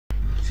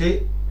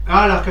Sí.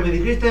 Ah, las que me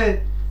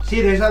dijiste.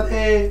 Sí, de esas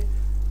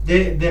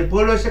del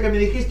pueblo ese que me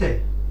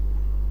dijiste.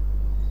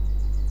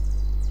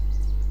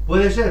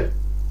 Puede ser.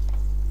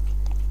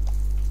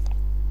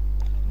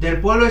 Del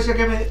pueblo ese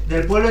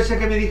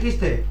que me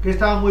dijiste, que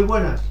estaban muy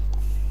buenas.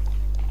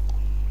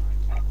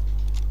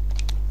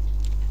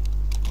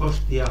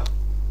 Hostia.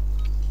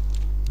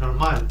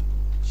 Normal.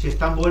 Si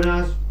están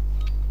buenas.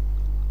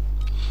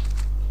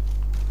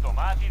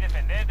 Tomad y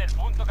defended el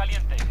punto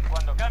caliente.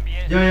 Cuando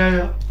cambie.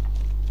 Ya.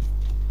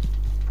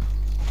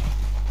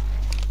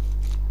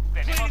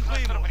 Tenemos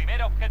nuestro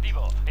primer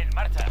objetivo. En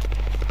marcha.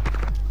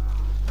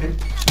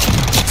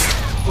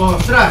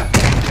 ¡Ostras!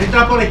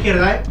 Entra por la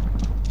izquierda,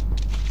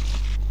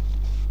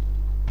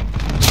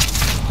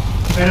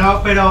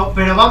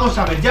 Pero vamos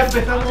a ver, ya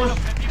empezamos.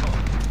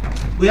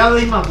 Cuidado,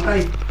 Isma, por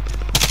ahí.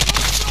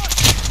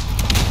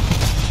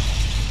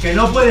 Que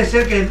no puede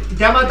ser que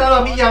te ha matado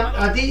a mí y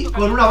a ti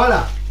con una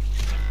bala.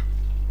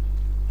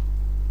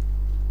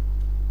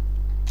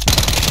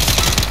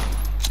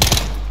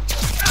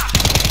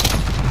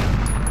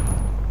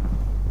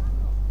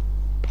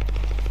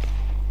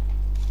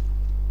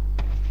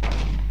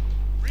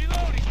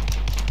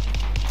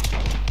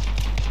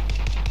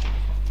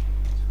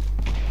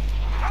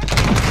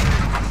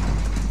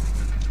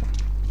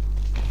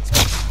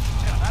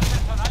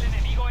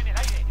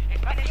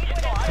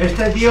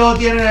 Este tío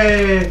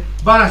tiene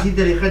balas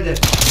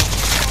inteligentes.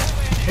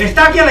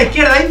 Está aquí a la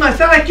izquierda, Isma,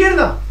 está a la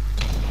izquierda.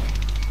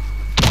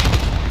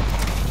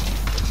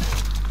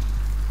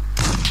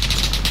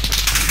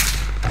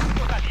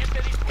 Punto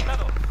caliente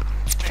disputado.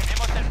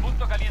 Tenemos el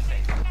punto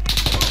caliente.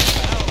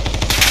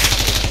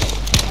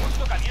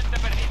 Punto caliente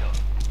perdido.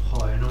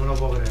 Joder, no me lo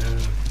puedo creer.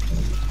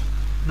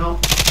 No.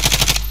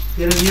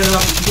 Tiene mierda la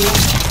pintura.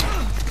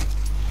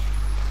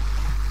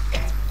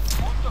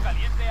 Punto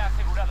caliente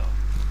asegurado.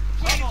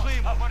 Vamos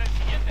a por el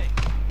siguiente.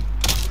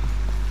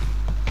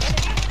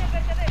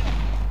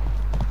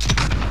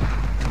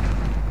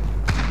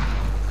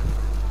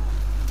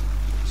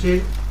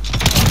 Sí.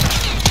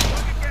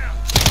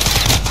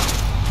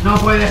 No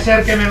puede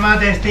ser que me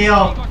mates,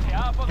 tío.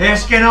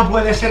 Es que no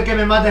puede ser que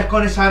me mates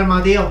con esa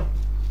arma, tío.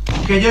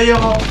 Que yo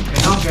llego...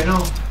 Que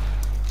no.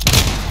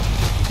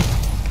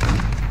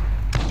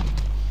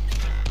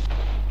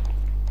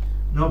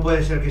 No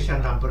puede ser que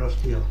sean tan pros,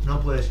 tío. No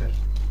puede ser.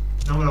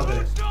 No me lo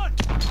crees.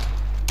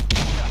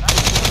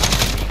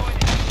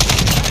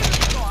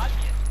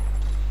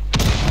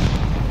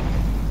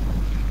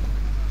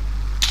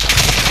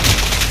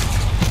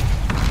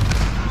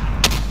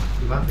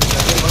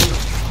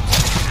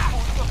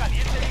 Punto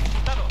caliente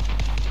disputado.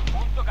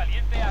 Punto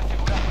caliente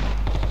asegurado.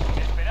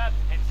 Esperad.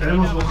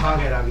 Tenemos un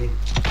hacker aquí.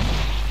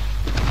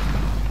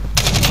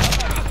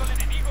 El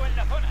enemigo en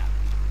la zona.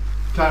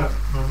 Claro,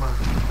 normal.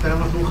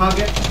 Tenemos un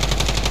hacker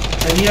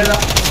de mierda.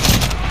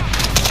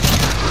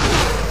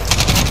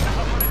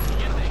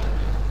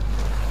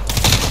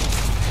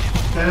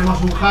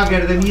 Tenemos un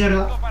hacker de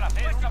mierda.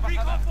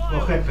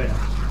 Pues qué espera.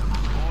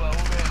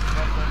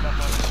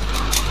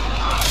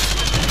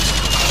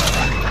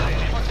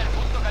 Tenemos el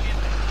punto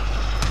caliente.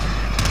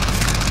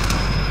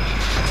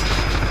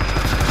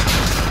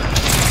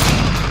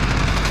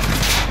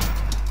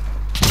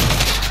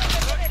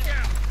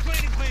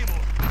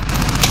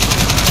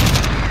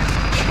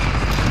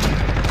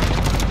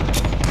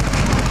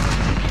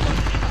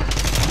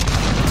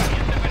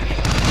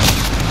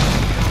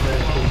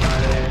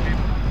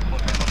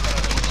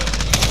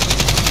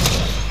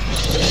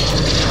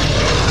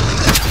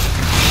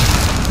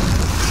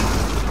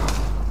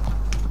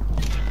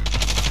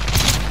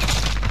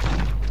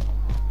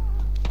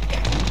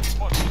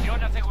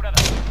 Posición asegurada.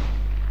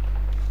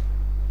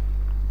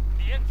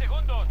 10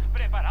 segundos.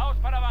 Preparaos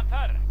para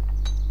avanzar.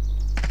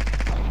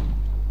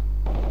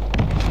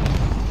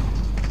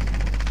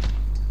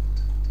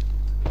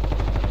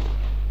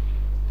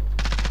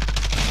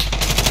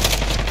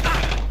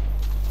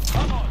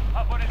 Vamos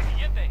a por el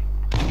siguiente.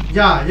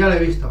 Ya lo he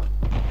visto.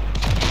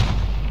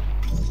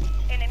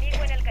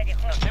 Enemigo en el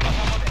callejón. Nos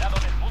hemos apoderado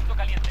del punto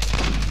caliente.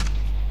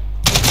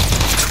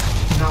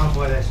 No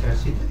puede ser.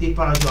 Si te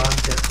disparo yo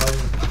antes,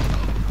 coño.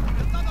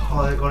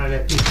 Joder, con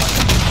el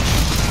Speedfire.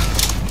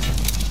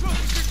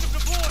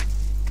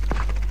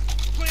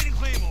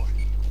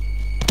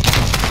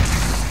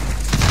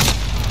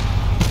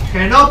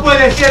 ¡Que no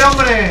puede ser,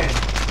 hombre!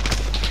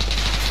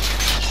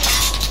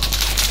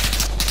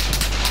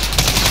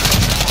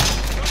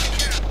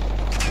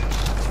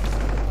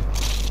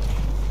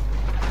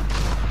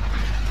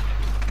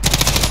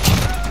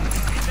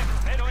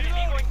 Crucero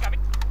enemigo en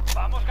camino.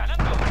 Vamos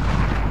ganando.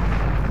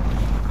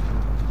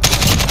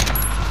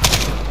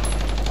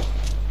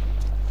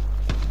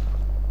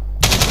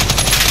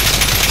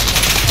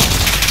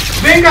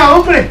 ¡Venga,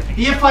 hombre!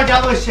 Y he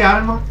fallado ese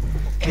arma.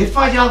 He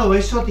fallado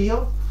eso,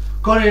 tío.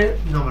 Con el...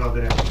 No me lo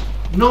creo.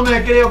 No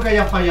me creo que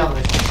haya fallado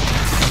eso.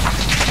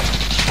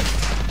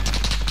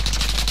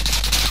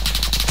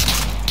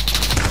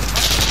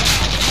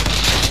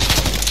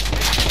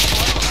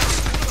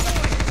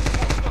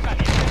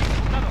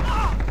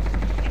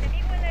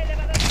 Enemigo en el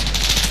elevador.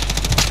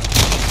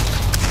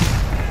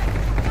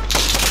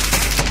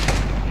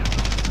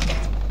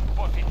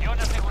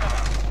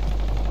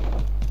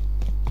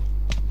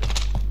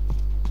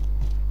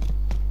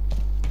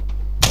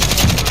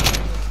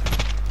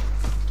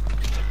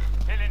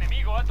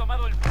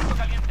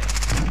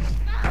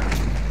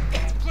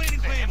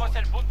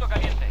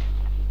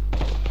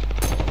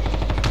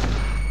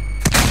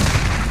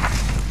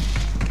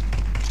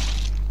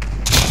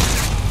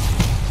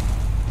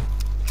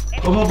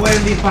 ¿Cómo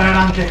pueden disparar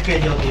antes que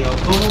yo, tío?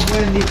 ¿Cómo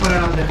pueden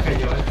disparar antes que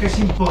yo? Es que es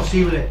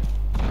imposible.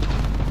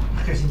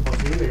 Es que es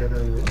imposible, ya te lo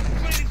digo.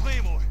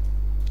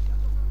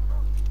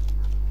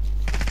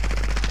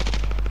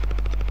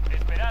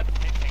 Esperad,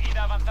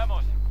 enseguida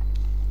avanzamos.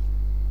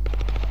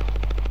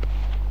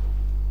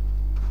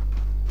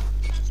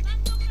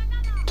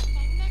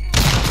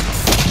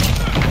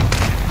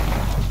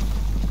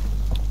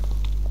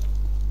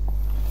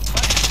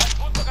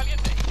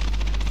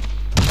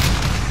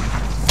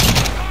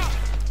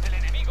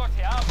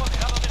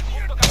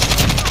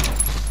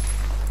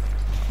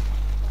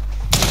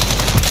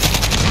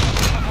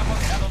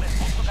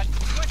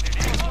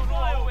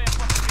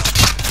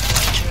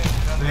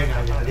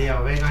 Venga ya,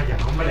 tío, venga ya,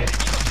 hombre.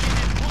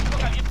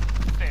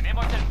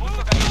 Tenemos el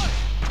punto caliente.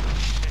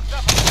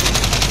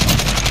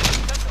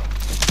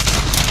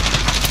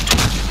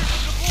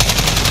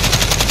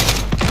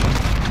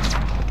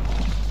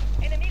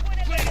 Enemigo en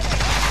el medio.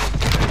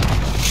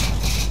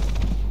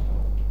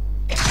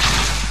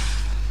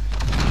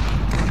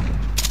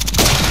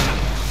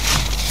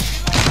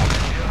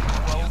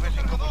 UAV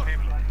sin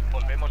combustible.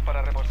 Volvemos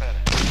para repostar.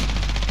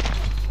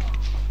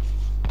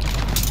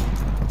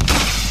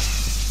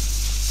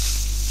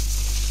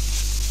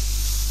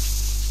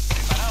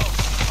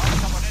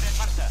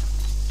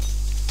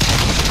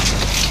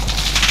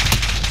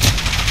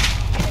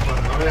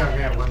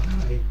 Que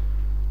aguantan ahí.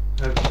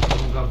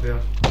 Como un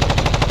campeón.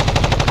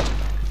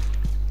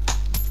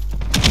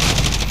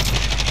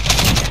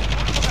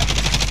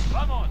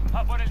 Vamos,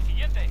 a por el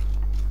siguiente.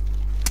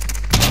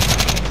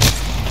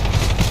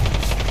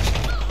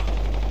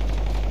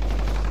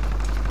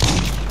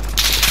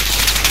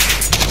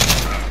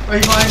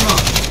 Ahí va, ahí va.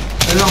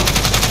 Perdón.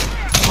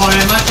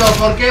 Joder, macho,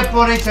 ¿por qué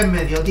ponéis en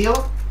medio,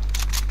 tío?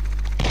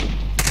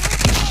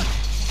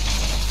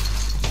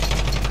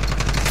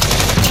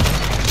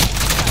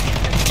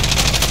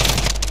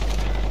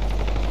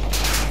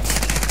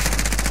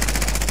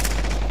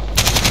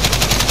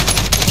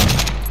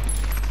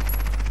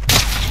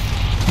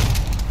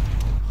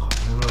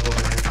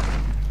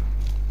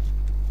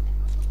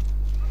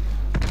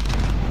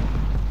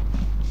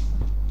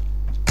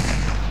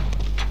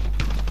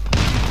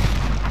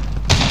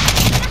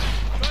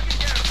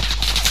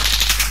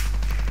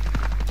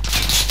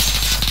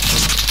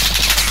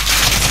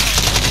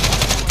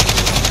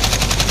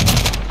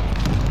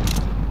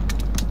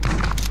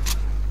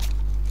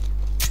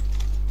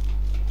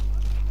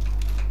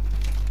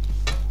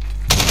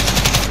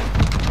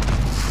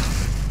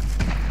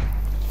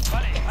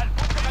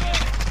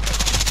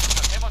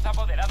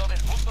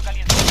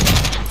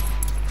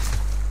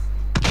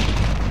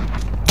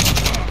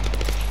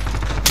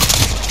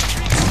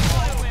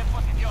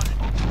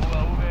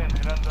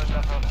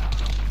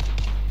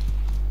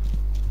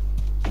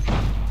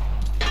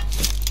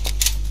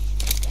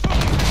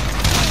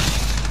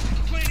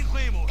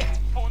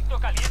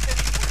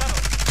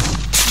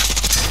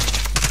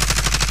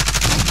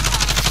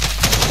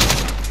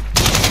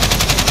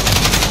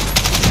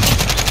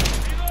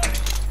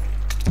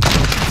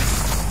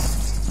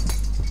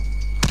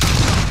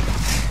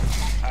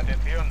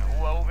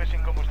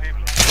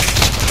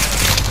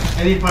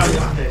 He disparado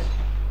yo antes.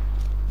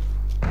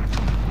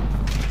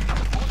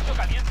 Punto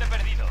caliente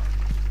perdido.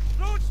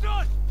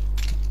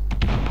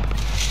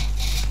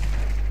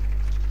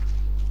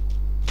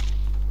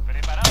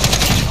 Preparado.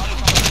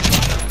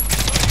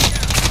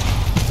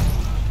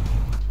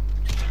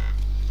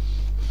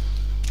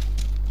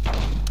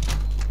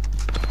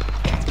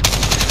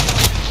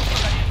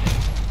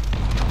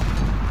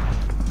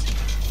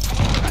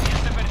 Punto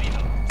caliente perdido.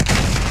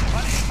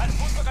 Vale, al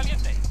punto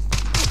caliente.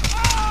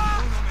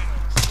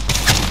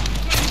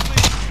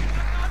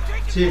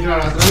 Sí,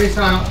 claro,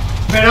 atraviesa.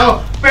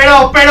 Pero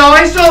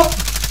eso.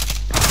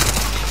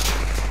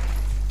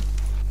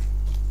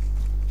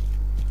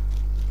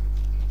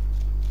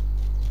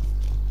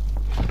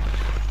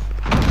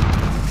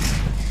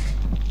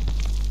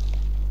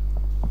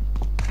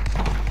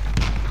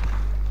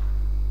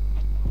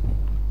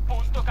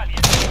 Punto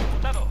caliente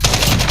disputado.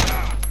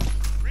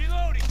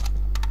 Reloading.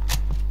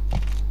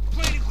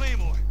 Training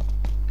Claymore.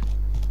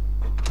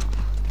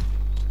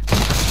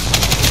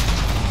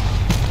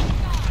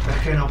 Es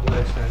que no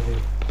puede ser, tío.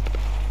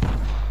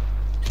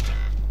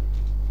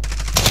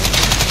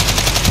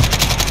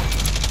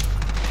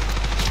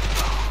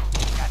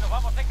 Ya no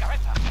vamos de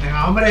cabeza.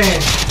 Venga, hombre.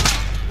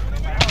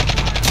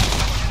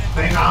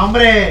 Venga,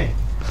 hombre.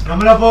 No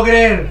me lo puedo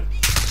creer.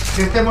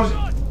 Que estemos.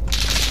 Hostia,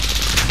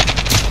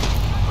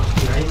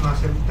 ahí más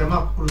te me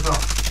has cruzado.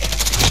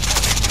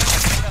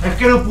 Es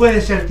que no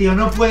puede ser, tío.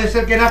 No puede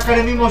ser que nazca en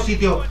el mismo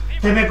sitio.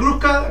 Que te me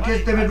cruzas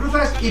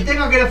y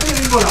tenga que nacer en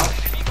el mismo lado.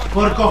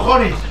 Por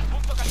cojones.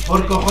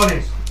 Por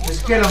cojones.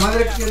 Es que la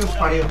madre que nos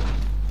parió.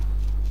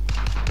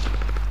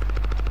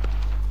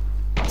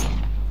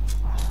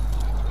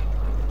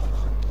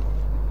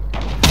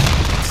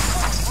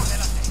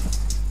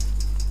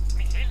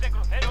 Misil de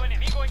crucero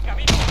enemigo en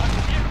camino. A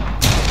cubierto.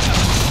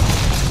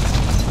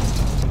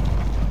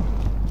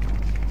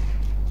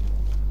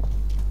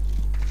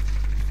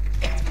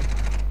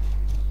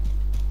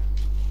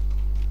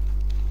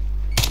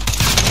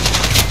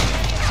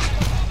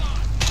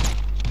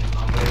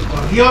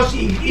 Dios,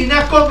 y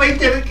Nasco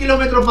 20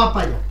 kilómetros más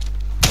para allá.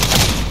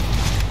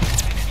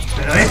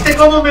 Pero este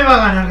cómo me va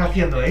a ganar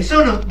haciendo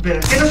eso, no, pero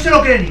es que no se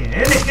lo cree ni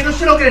él, es que no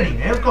se lo cree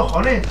ni él,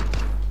 cojones.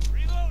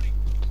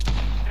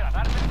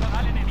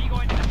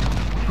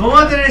 ¿Cómo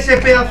va a tener ese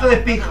pedazo de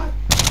pija?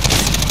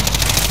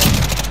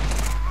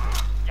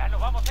 Ya no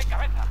vamos en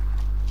cabeza.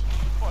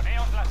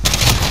 Poneos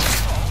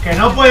las... ¡Que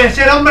no puede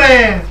ser,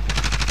 hombre!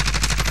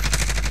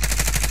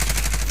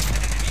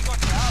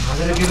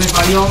 Madre que me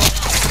parió.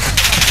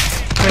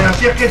 Pero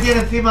si es que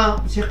tiene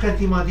encima, si es que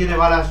encima tiene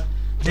balas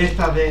de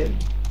estas de...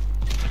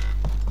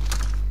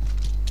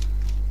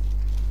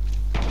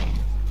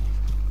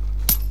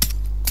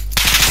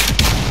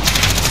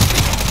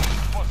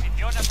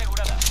 Posición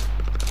asegurada.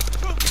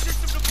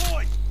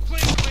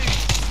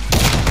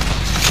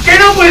 ¡Que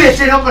no puede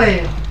ser,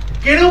 hombre!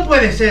 ¡Que no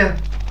puede ser!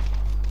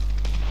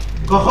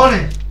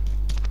 ¡Cojones!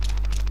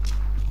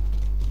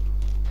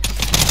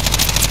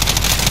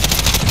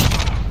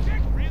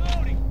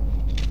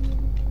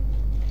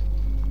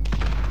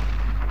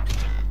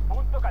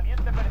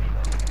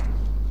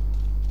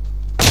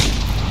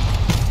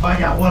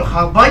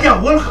 Vaya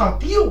wallhack,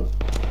 tío.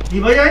 Y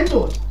vaya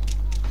Imboot.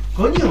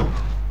 Coño.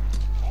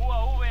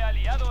 UAV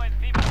aliado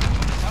encima.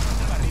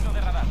 Estamos el barrido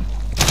de radar.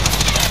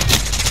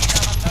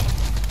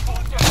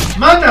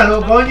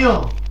 ¡Mátalo,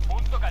 coño!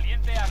 Punto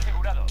caliente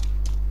asegurado.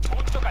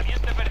 Punto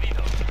caliente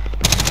perdido.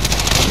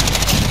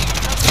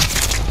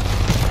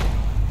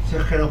 Si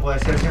es que no puede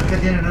ser, si es que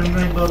tienen un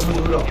Imboot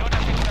muy duro. Posición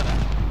asegurada.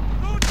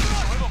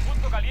 Nuevo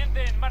punto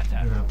caliente en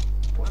marcha.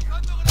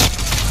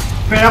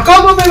 ¿Pero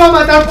cómo me va a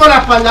matar por la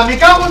espalda? Me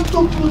cago en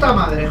tu puta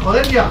madre,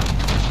 joder ya.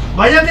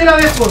 Vaya tela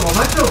de juego,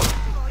 macho.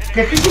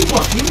 Que es que es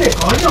imposible,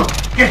 coño.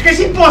 Que es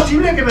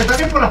imposible que me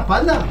ataquen por la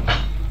espalda.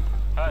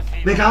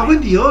 Así Me cago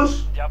en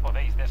Dios. ya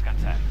podéis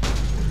descansar.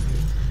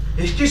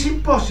 Es que es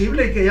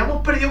imposible que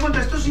hayamos perdido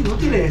contra estos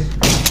inútiles.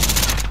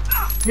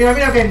 Mira,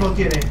 mira qué Imboot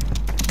tiene.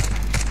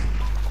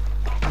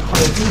 Hijo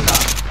de puta.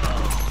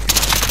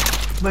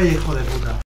 Vaya hijo de puta.